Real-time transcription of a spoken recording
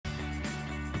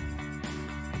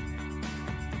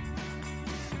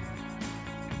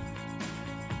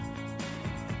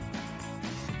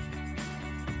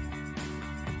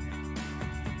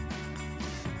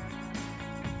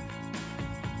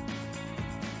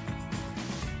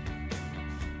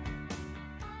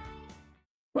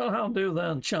Well, how do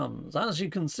there, chums? As you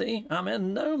can see, I'm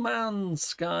in No Man's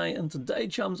Sky, and today,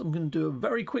 chums, I'm going to do a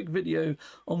very quick video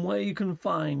on where you can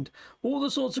find all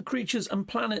the sorts of creatures and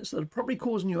planets that are probably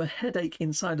causing you a headache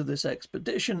inside of this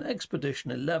expedition, Expedition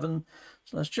 11.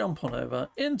 So let's jump on over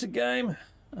into game,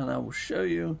 and I will show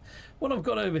you what I've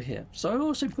got over here. So I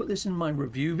also put this in my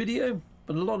review video,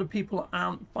 but a lot of people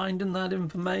aren't finding that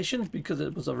information because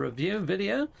it was a review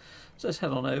video. So let's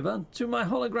head on over to my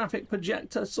holographic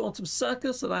projector sort of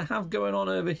circus that I have going on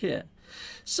over here.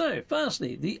 So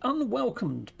firstly, the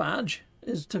unwelcomed badge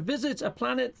is to visit a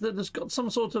planet that has got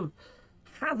some sort of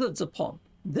hazards upon.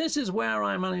 This is where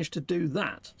I managed to do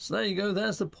that. So there you go,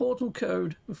 there's the portal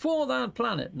code for that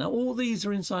planet. Now all these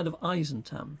are inside of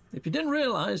Eisentam. If you didn't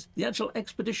realise, the actual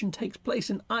expedition takes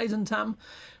place in Eisentam,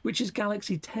 which is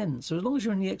Galaxy 10. So as long as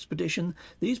you're in the expedition,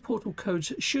 these portal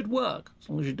codes should work. As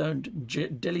long as you don't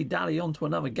dilly-dally onto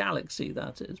another galaxy,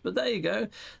 that is. But there you go,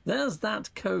 there's that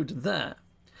code there.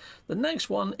 The next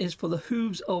one is for the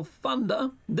Hooves of Thunder.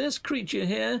 This creature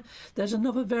here, there's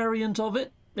another variant of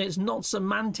it. It's not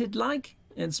cemented like.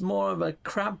 It's more of a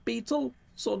crab beetle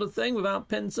sort of thing without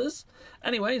pincers.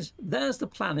 Anyways, there's the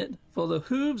planet for the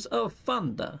Hooves of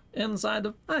Thunder inside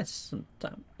of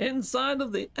Eisentam, inside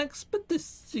of the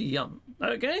expedition.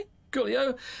 Okay,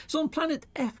 coolio. So on planet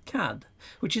FCAD,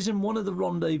 which is in one of the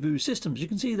rendezvous systems, you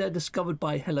can see they're discovered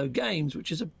by Hello Games,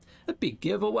 which is a big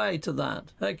giveaway to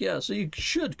that. Heck yeah, so you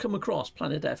should come across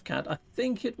planet FCAD. I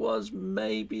think it was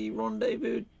maybe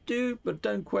Rendezvous 2, but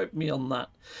don't quote me on that.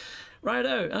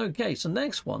 Righto, okay, so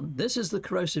next one, this is the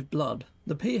corrosive blood,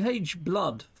 the pH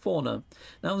blood fauna.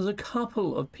 Now there's a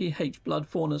couple of pH blood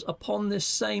faunas upon this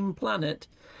same planet,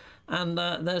 and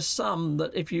there's some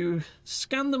that if you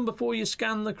scan them before you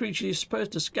scan the creature you're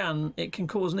supposed to scan, it can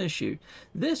cause an issue.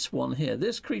 This one here,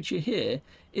 this creature here,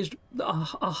 is a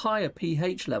higher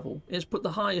pH level. It's put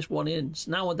the highest one in,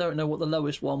 so now I don't know what the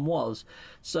lowest one was.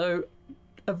 So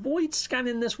avoid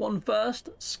scanning this one first,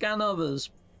 scan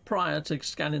others prior to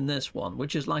scanning this one,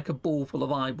 which is like a ball full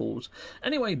of eyeballs.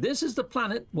 Anyway, this is the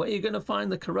planet where you're going to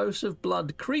find the corrosive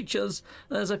blood creatures.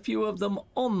 There's a few of them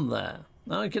on there.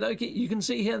 Okie dokie, you can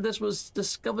see here this was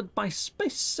discovered by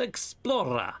Space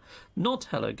Explorer, not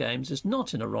Hello Games. It's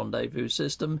not in a rendezvous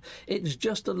system, it's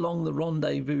just along the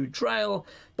rendezvous trail.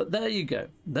 But there you go,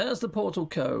 there's the portal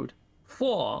code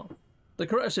for the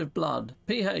corrosive blood,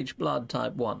 pH blood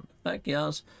type 1. Heck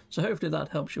yes. So hopefully that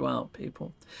helps you out,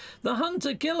 people. The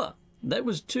hunter killer. There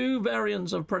was two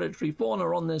variants of predatory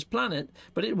fauna on this planet,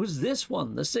 but it was this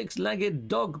one, the six-legged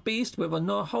dog beast with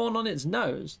a horn on its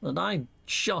nose, that I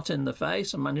shot in the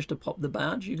face and managed to pop the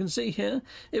badge. You can see here,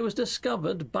 it was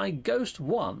discovered by Ghost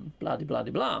 1,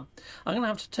 blah-de-blah-de-blah. I'm going to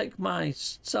have to take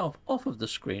myself off of the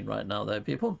screen right now, though,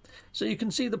 people, so you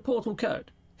can see the portal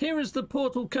code. Here is the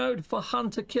portal code for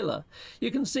Hunter Killer.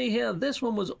 You can see here this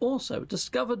one was also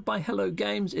discovered by Hello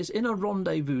Games. It's in a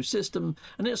rendezvous system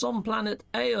and it's on planet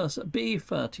AOS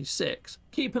B36.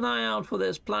 Keep an eye out for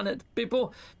this planet,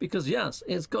 people, because yes,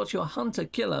 it's got your Hunter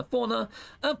Killer fauna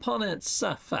upon its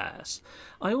surface.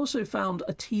 I also found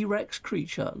a T-Rex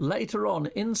creature later on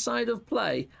inside of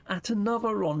play at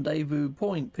another rendezvous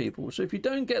point, people. So if you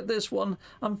don't get this one,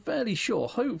 I'm fairly sure,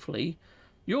 hopefully,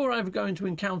 you're either going to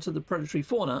encounter the predatory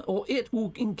fauna or it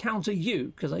will encounter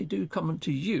you, because they do come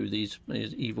to you, these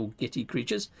evil gitty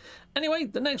creatures. Anyway,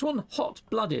 the next one,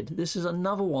 hot-blooded. This is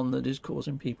another one that is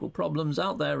causing people problems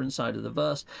out there inside of the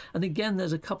verse. And again,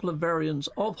 there's a couple of variants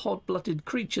of hot-blooded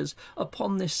creatures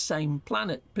upon this same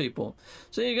planet, people.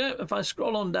 So here you go. If I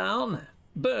scroll on down,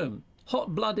 boom.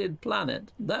 Hot-blooded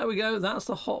planet. There we go. That's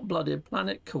the hot-blooded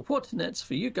planet coordinates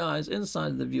for you guys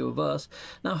inside the viewerverse.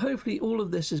 Now, hopefully all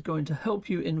of this is going to help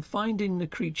you in finding the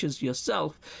creatures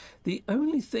yourself. The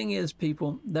only thing is,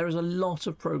 people, there is a lot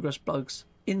of progress bugs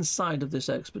inside of this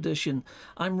expedition.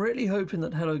 I'm really hoping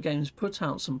that Hello Games put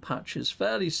out some patches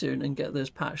fairly soon and get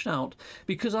this patched out,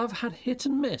 because I've had hit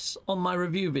and miss on my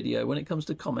review video when it comes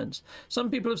to comments. Some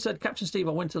people have said, Captain Steve,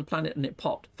 I went to the planet and it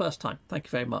popped. First time. Thank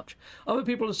you very much. Other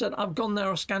people have said, I've gone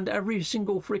there, I scanned every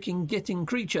single freaking getting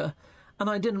creature and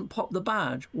I didn't pop the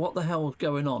badge. What the hell is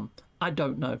going on? I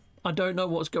don't know. I don't know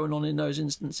what's going on in those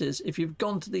instances. If you've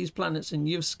gone to these planets and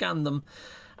you've scanned them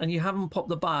and you haven't popped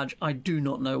the badge, I do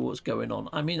not know what's going on.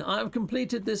 I mean, I've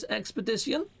completed this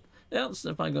expedition. Yeah, so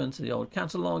if I go into the old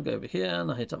catalogue over here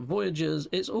and I hit up Voyages,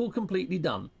 it's all completely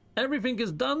done. Everything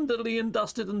is done, diddly and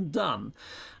dusted and done.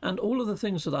 And all of the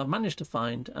things that I've managed to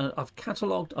find, I've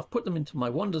catalogued, I've put them into my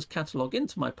Wonders catalogue,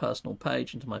 into my personal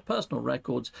page, into my personal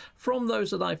records from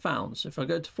those that I found. So if I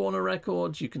go to Fauna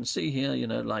Records, you can see here, you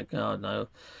know, like, oh no,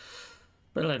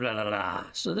 blah, blah, blah, blah.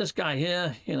 So this guy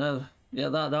here, you know, Yeah,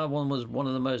 that one was one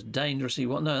of the most dangerous.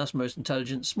 No, that's most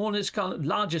intelligent. Smallest,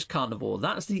 largest carnivore.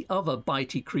 That's the other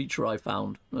bitey creature I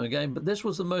found. Okay, but this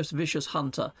was the most vicious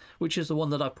hunter, which is the one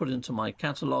that I put into my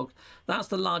catalogue. That's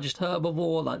the largest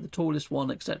herbivore, like the tallest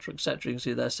one, etc., etc. You can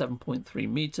see there, 7.3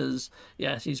 meters.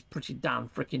 Yes, he's pretty damn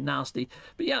freaking nasty.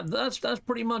 But yeah, that's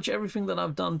pretty much everything that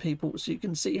I've done, people. So you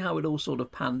can see how it all sort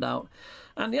of panned out.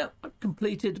 And yeah, I've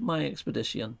completed my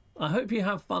expedition. I hope you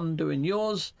have fun doing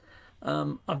yours.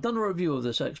 I've done a review of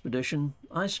this expedition.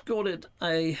 I scored it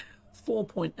a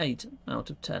 4.8 out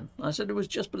of 10. I said it was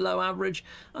just below average.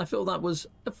 I feel that was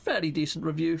a fairly decent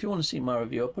review. If you want to see my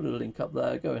review, I'll put a link up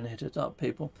there. Go and hit it up,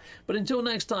 people. But until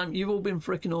next time, you've all been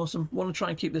freaking awesome. I want to try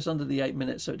and keep this under the 8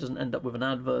 minutes so it doesn't end up with an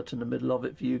advert in the middle of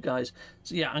it for you guys.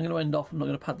 So yeah, I'm going to end off. I'm not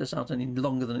going to pad this out any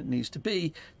longer than it needs to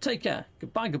be. Take care.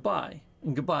 Goodbye, goodbye,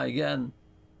 and goodbye again.